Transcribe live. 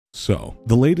So,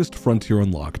 the latest Frontier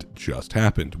Unlocked just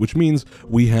happened, which means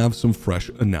we have some fresh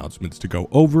announcements to go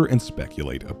over and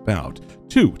speculate about.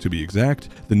 2, to be exact: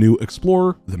 the new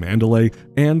Explorer, the Mandalay,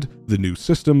 and the new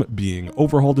system being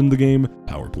overhauled in the game,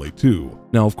 Powerplay 2.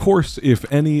 Now, of course, if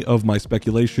any of my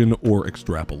speculation or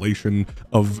extrapolation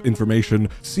of information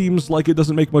seems like it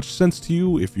doesn't make much sense to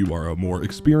you, if you are a more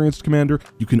experienced commander,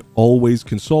 you can always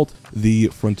consult the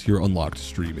Frontier Unlocked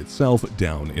stream itself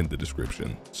down in the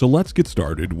description. So let's get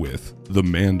started with the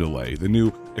Mandalay, the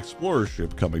new Explorer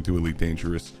ship coming to Elite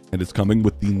Dangerous, and it's coming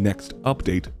with the next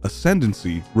update,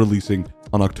 Ascendancy, releasing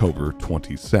on October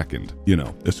 22nd. You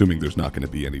know, assuming there's not going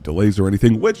to be any delays or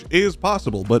anything, which is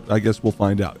possible, but I guess we'll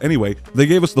find out. Anyway, they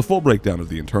gave us the full breakdown of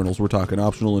the internals. We're talking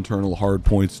optional internal, hard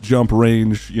points, jump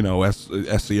range, you know,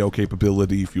 SEO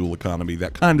capability, fuel economy,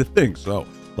 that kind of thing. So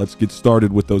let's get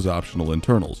started with those optional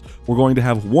internals. We're going to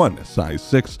have 1 size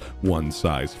 6, 1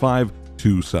 size 5,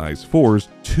 2 size 4s,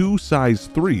 2 size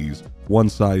 3s, 1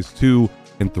 size 2,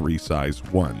 and 3 size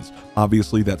 1s.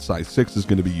 Obviously, that size 6 is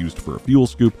going to be used for a fuel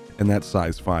scoop, and that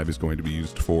size 5 is going to be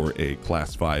used for a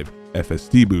class 5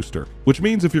 FSD booster, which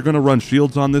means if you're going to run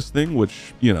shields on this thing,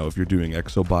 which, you know, if you're doing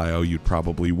exobio, you'd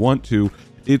probably want to,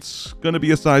 it's going to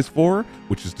be a size 4,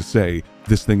 which is to say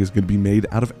this thing is going to be made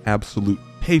out of absolute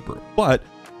paper, but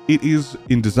it is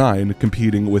in design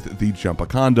competing with the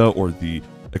Jumpaconda or the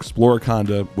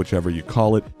Exploraconda, whichever you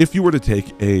call it. If you were to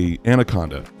take a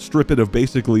Anaconda, strip it of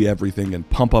basically everything, and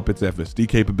pump up its FSD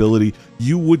capability,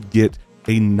 you would get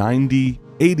a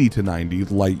 80 to 90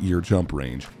 light year jump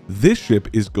range. This ship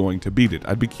is going to beat it.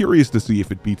 I'd be curious to see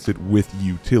if it beats it with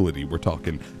utility. We're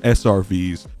talking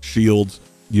SRVs, shields,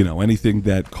 you know, anything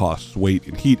that costs weight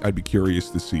and heat. I'd be curious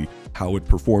to see how it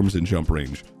performs in jump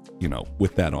range, you know,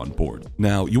 with that on board.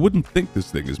 Now, you wouldn't think this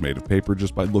thing is made of paper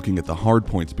just by looking at the hard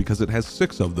points, because it has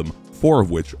 6 of them, 4 of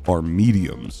which are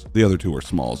mediums. The other 2 are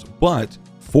smalls, but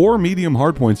 4 medium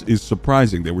hard points is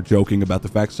surprising. They were joking about the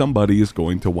fact somebody is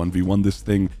going to 1v1 this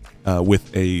thing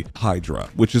with a Hydra,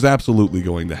 which is absolutely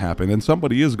going to happen, and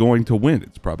somebody is going to win.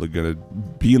 It's probably going to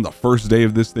be in the first day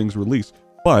of this thing's release.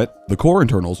 But the core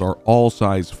internals are all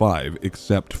size 5,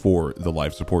 except for the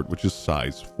life support, which is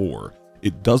size 4.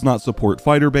 It does not support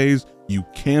fighter bays. You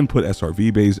can put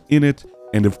SRV bays in it,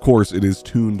 and of course it is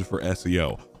tuned for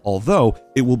SEO, although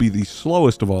it will be the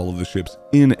slowest of all of the ships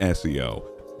in SEO,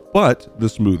 but the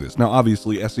smoothest. Now,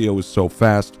 obviously, SEO is so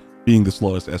fast, being the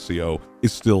slowest SEO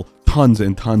is still tons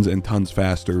and tons and tons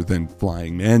faster than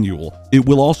flying manual. It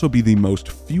will also be the most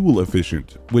fuel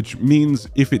efficient, which means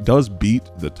if it does beat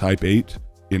the Type 8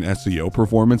 in SEO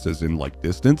performance, as in like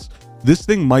distance, this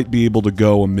thing might be able to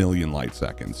go 1,000,000 light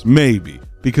seconds, maybe,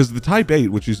 because the Type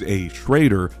 8, which is a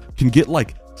Schrader, can get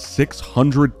like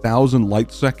 600,000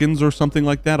 light seconds or something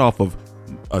like that off of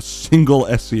a single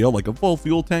SEO, like a full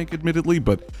fuel tank, admittedly,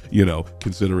 but, you know,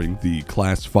 considering the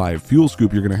class 5 fuel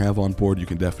scoop you're going to have on board, you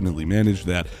can definitely manage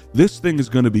that. This thing is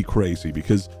going to be crazy,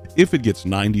 because if it gets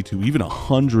 90 to even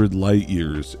 100 light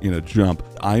years in a jump,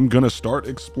 I'm going to start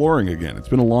exploring again. It's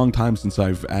been a long time since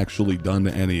I've actually done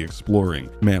any exploring.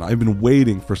 Man, I've been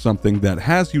waiting for something that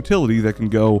has utility that can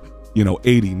go, you know,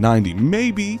 80, 90,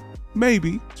 maybe,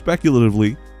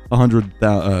 speculatively, 100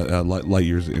 light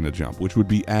years in a jump, which would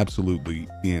be absolutely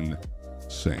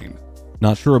insane.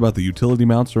 Not sure about the utility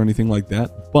mounts or anything like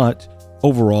that, but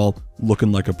overall,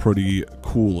 looking like a pretty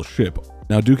cool ship.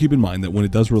 Now, do keep in mind that when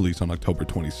it does release on October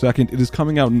 22nd, it is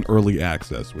coming out in early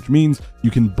access, which means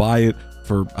you can buy it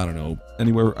for, I don't know,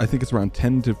 anywhere, I think it's around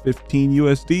 10 to 15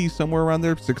 USD, somewhere around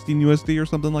there, 16 USD or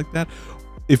something like that.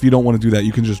 If you don't want to do that,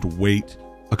 you can just wait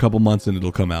a couple months and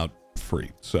it'll come out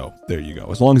free. So there you go,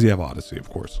 as long as you have Odyssey, of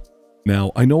course.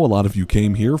 Now, I know a lot of you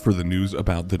came here for the news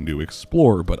about the new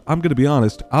Explorer, but I'm going to be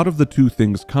honest, out of the 2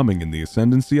 things coming in the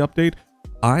Ascendancy update,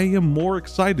 I am more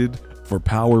excited for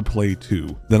Powerplay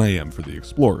 2 than I am for the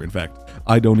Explorer. In fact,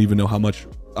 I don't even know how much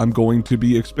I'm going to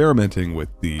be experimenting with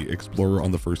the Explorer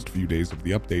on the first few days of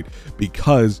the update,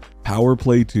 because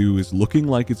Powerplay 2 is looking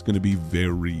like it's going to be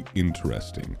very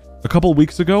interesting. A couple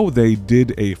weeks ago, they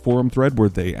did a forum thread where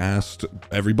they asked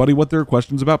everybody what their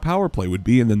questions about Powerplay would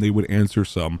be, and then they would answer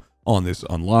some on this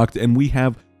Unlocked, and we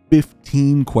have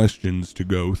 15 questions to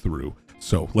go through.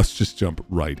 So let's just jump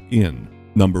right in.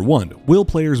 Number 1, will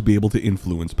players be able to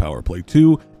influence Powerplay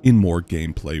 2 in more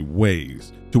gameplay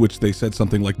ways? To which they said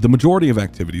something like, the majority of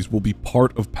activities will be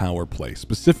part of Powerplay.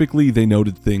 Specifically, they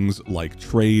noted things like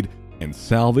trade and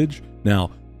salvage.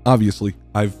 Now, obviously,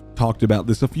 I've talked about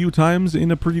this a few times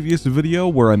in a previous video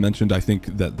where I mentioned I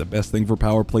think that the best thing for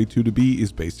Powerplay 2 to be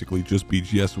is basically just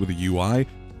BGS with a UI,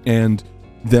 and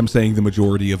them saying the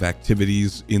majority of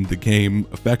activities in the game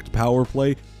affect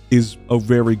Powerplay. is a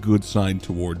very good sign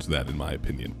towards that, in my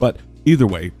opinion. But either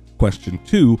way, question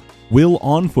 2, will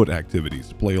on-foot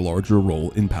activities play a larger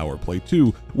role in Powerplay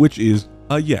 2, which is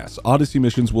yes. Odyssey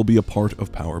missions will be a part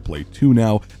of Powerplay 2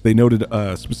 now. They noted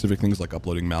specific things like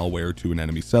uploading malware to an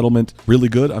enemy settlement. Really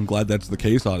good. I'm glad that's the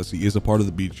case. Odyssey is a part of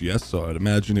the BGS, so I'd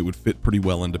imagine it would fit pretty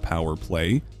well into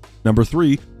Powerplay. Number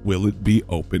 3, will it be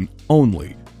open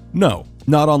only? No,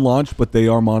 not on launch, but they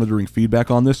are monitoring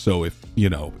feedback on this, so if, you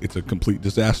know, it's a complete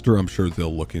disaster, I'm sure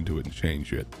they'll look into it and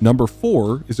change it. Number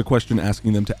 4 is a question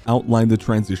asking them to outline the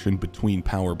transition between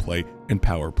Powerplay and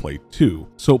Powerplay 2.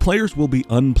 So players will be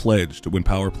unpledged when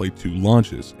Powerplay 2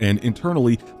 launches, and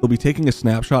internally, they'll be taking a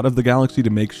snapshot of the galaxy to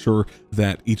make sure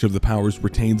that each of the powers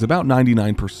retains about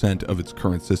 99% of its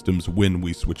current systems when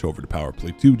we switch over to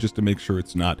Powerplay 2, just to make sure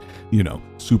it's not, you know,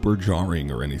 super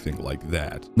jarring or anything like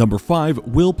that. Number 5,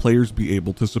 will players be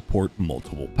able to support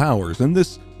multiple powers? And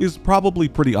this is probably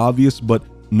pretty obvious, but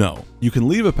no. You can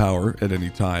leave a power at any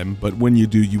time, but when you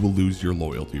do, you will lose your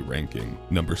loyalty ranking.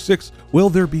 Number 6, will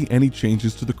there be any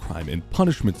changes to the crime and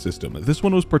punishment system? This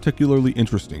one was particularly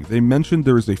interesting. They mentioned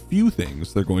there is a few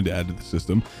things they're going to add to the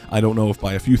system. I don't know if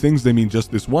by a few things they mean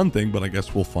just this one thing, but I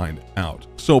guess we'll find out.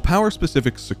 So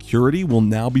power-specific security will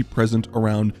now be present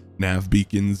around nav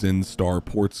beacons and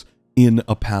starports in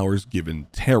a power's given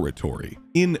territory.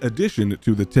 In addition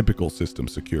to the typical system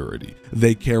security,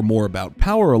 they care more about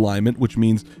power alignment, which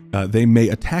means they may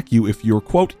attack you if you're,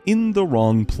 quote, in the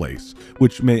wrong place,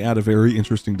 which may add a very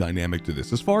interesting dynamic to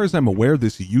this. As far as I'm aware,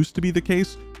 this used to be the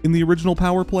case in the original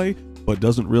Powerplay, but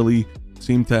doesn't really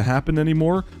seem to happen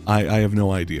anymore. I have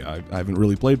no idea. I haven't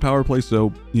really played Powerplay,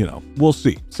 so, you know, we'll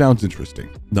see. Sounds interesting.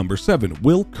 Number 7,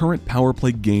 will current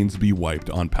Powerplay gains be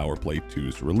wiped on Powerplay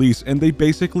 2's release? And they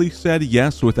basically said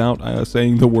yes without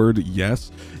saying the word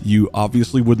yes. You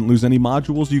obviously wouldn't lose any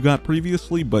modules you got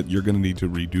previously, but you're going to need to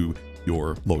redo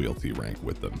your loyalty rank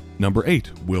with them. Number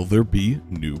 8, will there be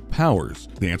new powers?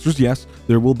 The answer is yes.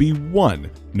 There will be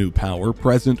one new power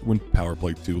present when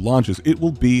Powerplay 2 launches. It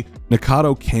will be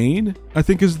Nikado Kane, I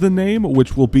think is the name,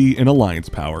 which will be an alliance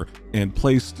power and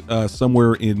placed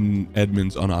somewhere in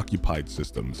Edmund's unoccupied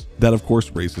systems. That of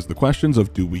course raises the questions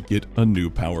of, do we get a new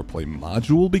Powerplay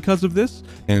module because of this?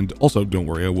 And also, don't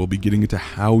worry, I will be getting into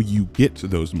how you get to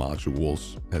those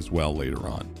modules as well later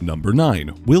on. Number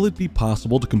 9, will it be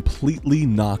possible to completely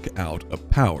knock out a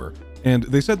power? And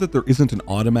they said that there isn't an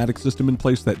automatic system in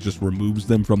place that just removes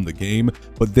them from the game,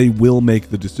 but they will make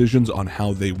the decisions on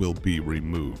how they will be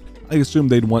removed. I assume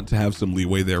they'd want to have some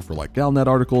leeway there for like Galnet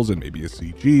articles and maybe a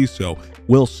CG, so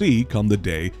we'll see come the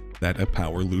day that a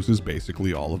power loses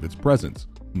basically all of its presence.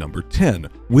 Number 10,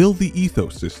 will the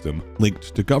ethos system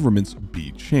linked to governments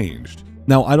be changed?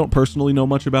 Now, I don't personally know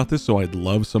much about this, so I'd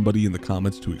love somebody in the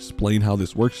comments to explain how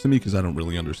this works to me because I don't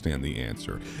really understand the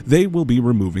answer. They will be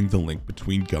removing the link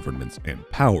between governments and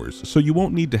powers, so you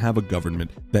won't need to have a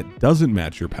government that doesn't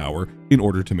match your power in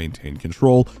order to maintain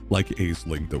control, like A's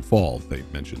Link the Fall, they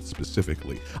mentioned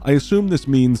specifically. I assume this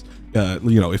means,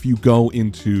 if you go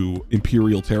into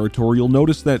Imperial territory, you'll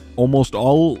notice that almost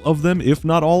all of them, if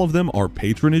not all of them, are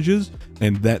patronages,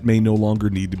 and that may no longer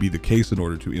need to be the case in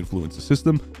order to influence the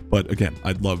system. But again,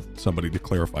 I'd love somebody to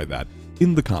clarify that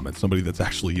in the comments, somebody that's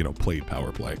actually, played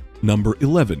Powerplay. Number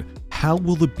 11, how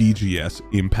will the BGS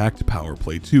impact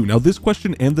Powerplay 2? Now, this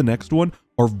question and the next one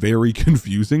are very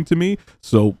confusing to me,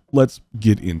 so let's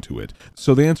get into it.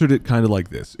 So they answered it kind of like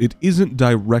this. It isn't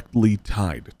directly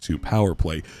tied to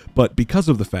Powerplay, but because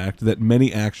of the fact that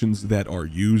many actions that are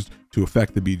used to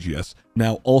affect the BGS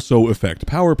now also affect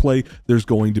Powerplay, there's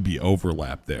going to be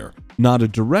overlap there. Not a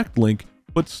direct link,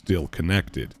 but still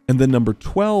connected. And then number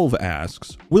 12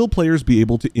 asks, will players be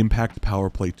able to impact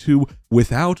Powerplay 2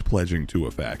 without pledging to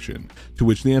a faction? To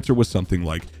which the answer was something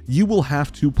like, you will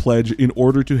have to pledge in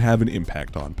order to have an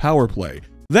impact on Powerplay.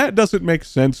 That doesn't make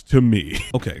sense to me.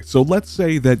 Okay, so let's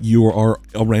say that you are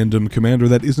a random commander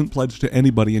that isn't pledged to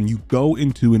anybody and you go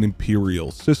into an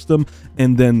Imperial system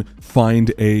and then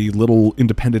find a little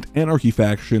independent anarchy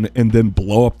faction and then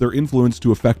blow up their influence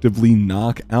to effectively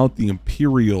knock out the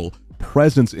Imperial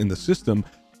presence in the system.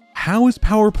 How is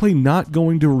Powerplay not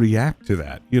going to react to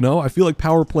that? I feel like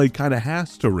Powerplay kind of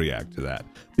has to react to that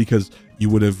because you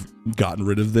would have gotten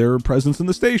rid of their presence in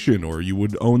the station, or you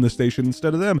would own the station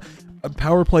instead of them.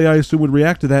 Powerplay, I assume, would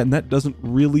react to that, and that doesn't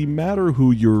really matter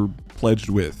who you're pledged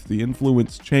with. The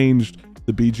influence changed,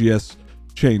 the BGS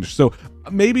changed. So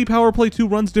maybe Powerplay 2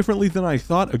 runs differently than I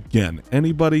thought. Again,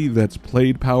 anybody that's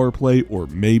played Powerplay or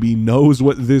maybe knows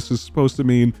what this is supposed to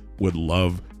mean would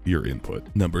love your input.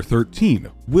 Number 13,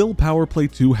 will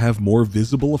Powerplay 2 have more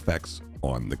visible effects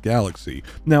on the galaxy.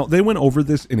 Now, they went over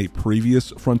this in a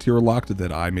previous Frontier Unlocked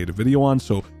that I made a video on,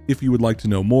 so if you would like to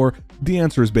know more, the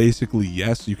answer is basically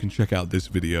yes. You can check out this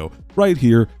video right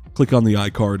here. Click on the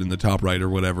iCard in the top right or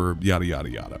whatever, yada, yada,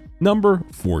 yada. Number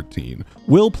 14,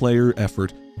 will player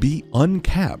effort be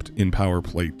uncapped in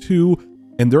Powerplay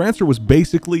 2? And their answer was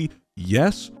basically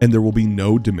yes, and there will be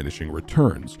no diminishing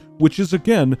returns, which is,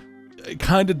 again, it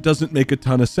kind of doesn't make a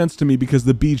ton of sense to me because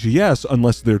the BGS,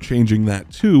 unless they're changing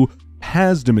that too,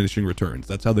 has diminishing returns.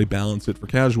 That's how they balance it for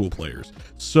casual players.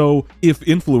 So if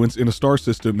influence in a star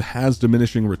system has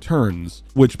diminishing returns,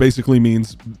 which basically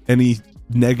means any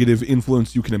negative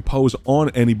influence you can impose on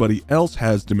anybody else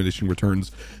has diminishing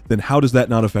returns, then how does that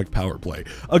not affect Powerplay?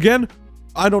 Again,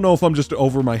 I don't know if I'm just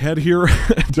over my head here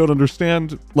and don't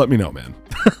understand. Let me know, man.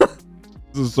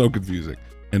 This is so confusing.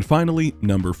 And finally,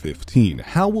 number 15,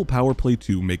 how will Powerplay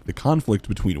 2 make the conflict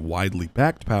between widely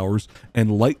backed powers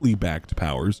and lightly backed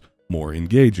powers more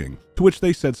engaging? To which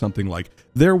they said something like,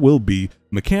 there will be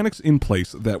mechanics in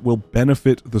place that will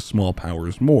benefit the small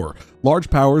powers more. Large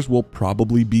powers will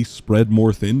probably be spread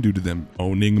more thin due to them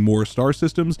owning more star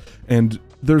systems, and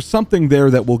there's something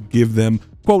there that will give them,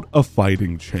 quote, a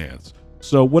fighting chance.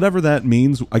 So whatever that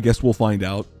means, I guess we'll find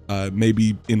out.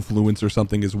 Maybe influence or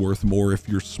something is worth more if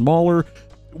you're smaller.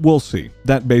 We'll see.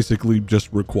 That basically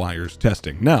just requires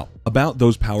testing. Now, about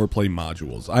those Powerplay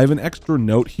modules, I have an extra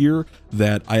note here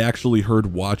that I actually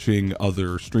heard watching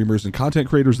other streamers and content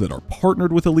creators that are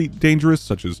partnered with Elite Dangerous,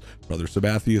 such as Brother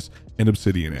Sabathius and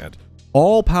Obsidian Ant.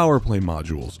 All Powerplay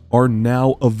modules are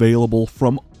now available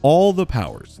from all the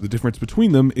powers. The difference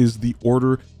between them is the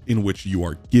order in which you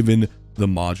are given the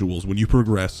modules when you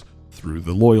progress through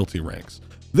the loyalty ranks.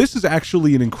 This is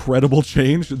actually an incredible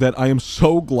change that I am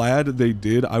so glad they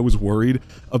did. I was worried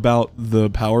about the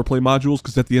Powerplay modules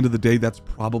because at the end of the day, that's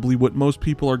probably what most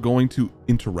people are going to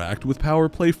interact with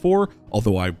Powerplay for.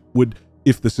 Although I would,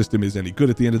 if the system is any good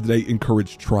at the end of the day,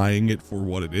 encourage trying it for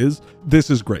what it is. This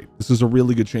is great. This is a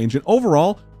really good change. And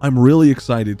overall, I'm really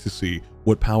excited to see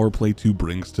what Powerplay 2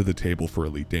 brings to the table for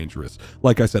Elite Dangerous.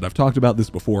 Like I said, I've talked about this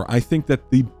before. I think that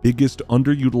the biggest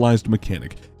underutilized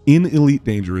mechanic in Elite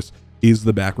Dangerous is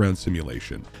the background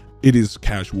simulation. It is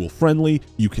casual friendly.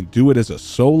 You can do it as a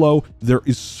solo. There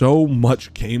is so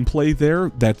much gameplay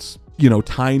there that's, you know,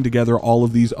 tying together all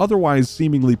of these otherwise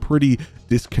seemingly pretty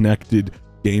disconnected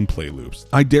gameplay loops.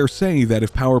 I dare say that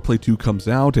if Powerplay 2 comes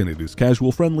out and it is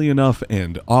casual friendly enough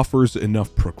and offers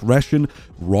enough progression,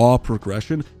 raw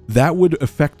progression, that would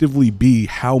effectively be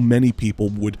how many people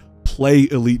would play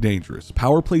Elite Dangerous.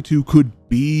 Powerplay 2 could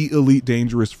be Elite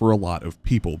Dangerous for a lot of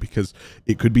people because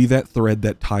it could be that thread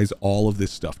that ties all of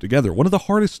this stuff together. One of the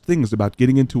hardest things about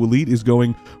getting into Elite is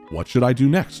going, what should I do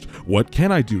next? What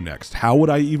can I do next? How would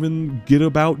I even get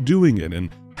about doing it? And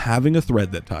having a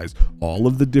thread that ties all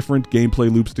of the different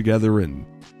gameplay loops together, and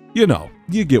you know,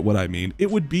 you get what I mean. It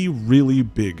would be really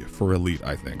big for Elite,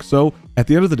 I think. So at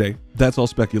the end of the day, that's all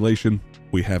speculation.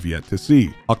 We have yet to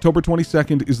see. October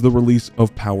 22nd is the release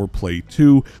of Powerplay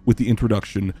 2 with the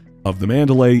introduction of the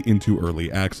Mandalay into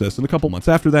early access, and a couple months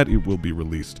after that, it will be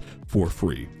released for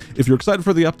free. If you're excited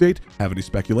for the update, have any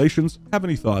speculations, have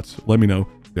any thoughts, let me know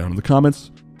down in the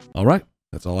comments. All right,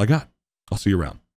 that's all I got. I'll see you around.